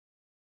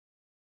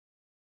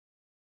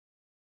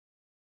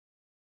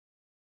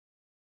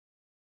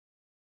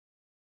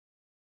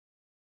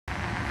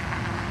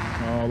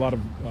A lot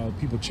of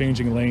people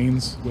changing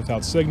lanes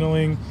without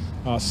signaling,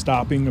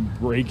 stopping,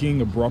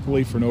 braking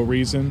abruptly for no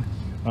reason.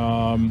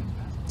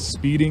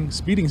 Speeding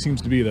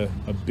seems to be a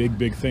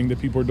big thing that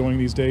people are doing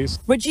these days.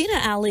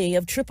 Regina Ali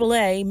of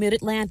AAA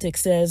Mid-Atlantic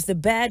says the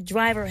bad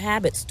driver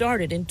habit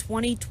started in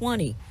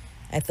 2020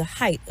 at the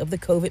height of the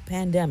COVID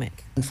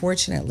pandemic.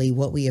 Unfortunately,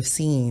 what we have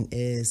seen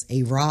is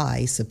a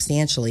rise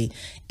substantially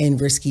in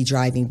risky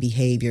driving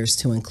behaviors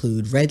to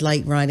include red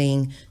light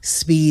running,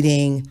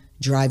 speeding,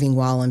 driving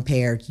while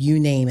impaired, you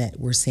name it,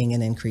 we're seeing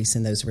an increase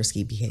in those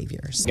risky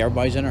behaviors.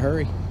 Everybody's in a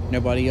hurry.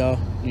 Nobody,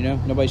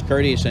 nobody's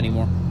courteous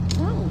anymore.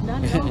 Oh,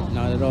 not at all.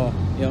 Not at all.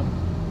 Yep.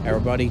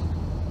 Everybody,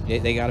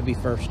 they got to be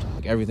first.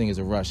 Everything is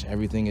a rush.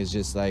 Everything is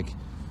just like,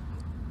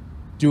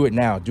 do it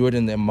now, do it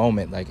in the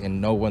moment,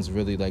 and no one's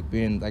really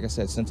being, like I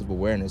said, sense of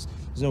awareness.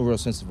 There's no real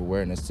sense of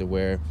awareness to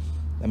where,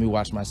 let me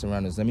watch my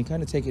surroundings, let me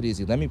kind of take it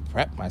easy, let me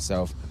prep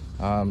myself,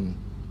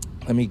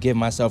 let me give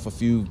myself a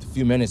few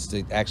minutes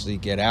to actually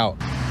get out.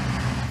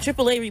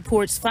 AAA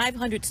reports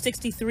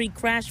 563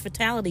 crash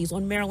fatalities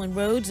on Maryland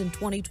roads in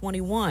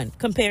 2021,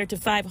 compared to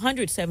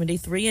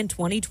 573 in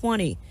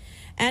 2020,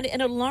 and an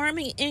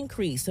alarming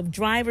increase of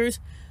drivers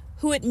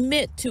who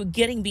admit to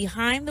getting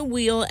behind the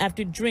wheel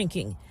after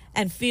drinking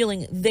and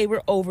feeling they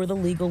were over the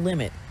legal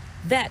limit.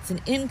 That's an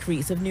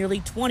increase of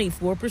nearly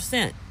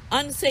 24%.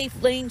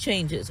 Unsafe lane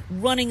changes,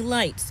 running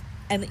lights,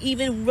 and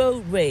even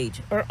road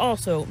rage are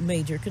also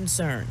major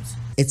concerns.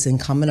 It's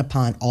incumbent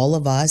upon all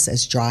of us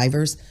as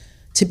drivers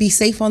to be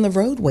safe on the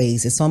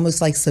roadways. It's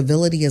almost like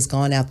civility has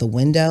gone out the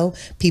window.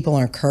 People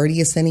aren't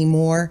courteous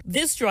anymore.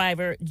 This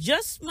driver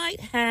just might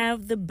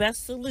have the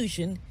best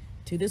solution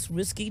to this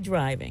risky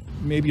driving.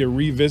 Maybe a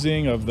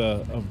revisiting of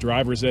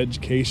driver's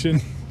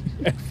education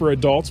for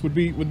adults would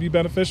be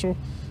beneficial,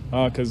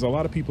 because a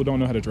lot of people don't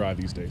know how to drive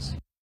these days.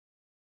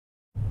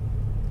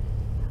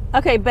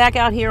 Okay, back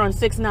out here on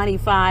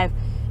 695.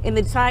 In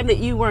the time that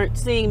you weren't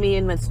seeing me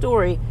in my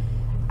story,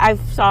 I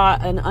saw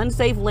an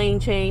unsafe lane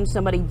change,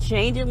 somebody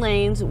changing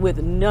lanes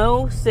with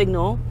no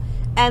signal.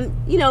 And,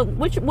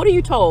 what are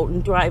you told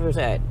in driver's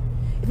ed?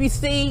 If you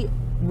see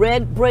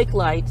red brake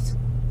lights,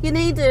 you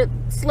need to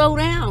slow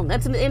down.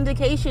 That's an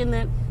indication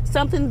that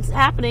something's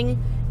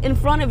happening in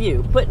front of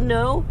you. But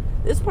no,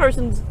 there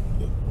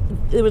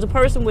was a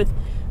person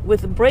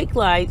with brake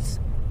lights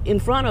in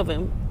front of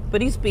him,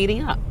 but he's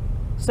speeding up.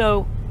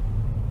 So,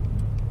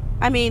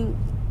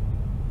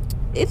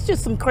 it's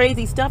just some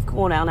crazy stuff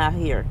going on out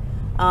here.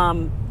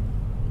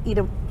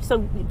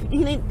 So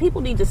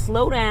people need to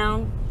slow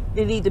down.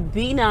 They need to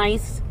be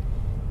nice,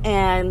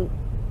 and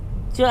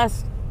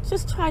just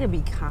try to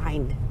be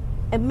kind,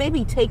 and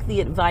maybe take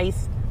the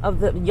advice of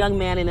the young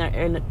man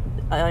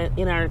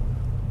in our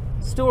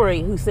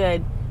story who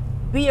said,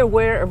 be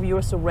aware of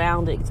your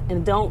surroundings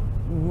and don't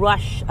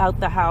rush out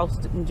the house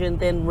and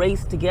then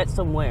race to get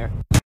somewhere.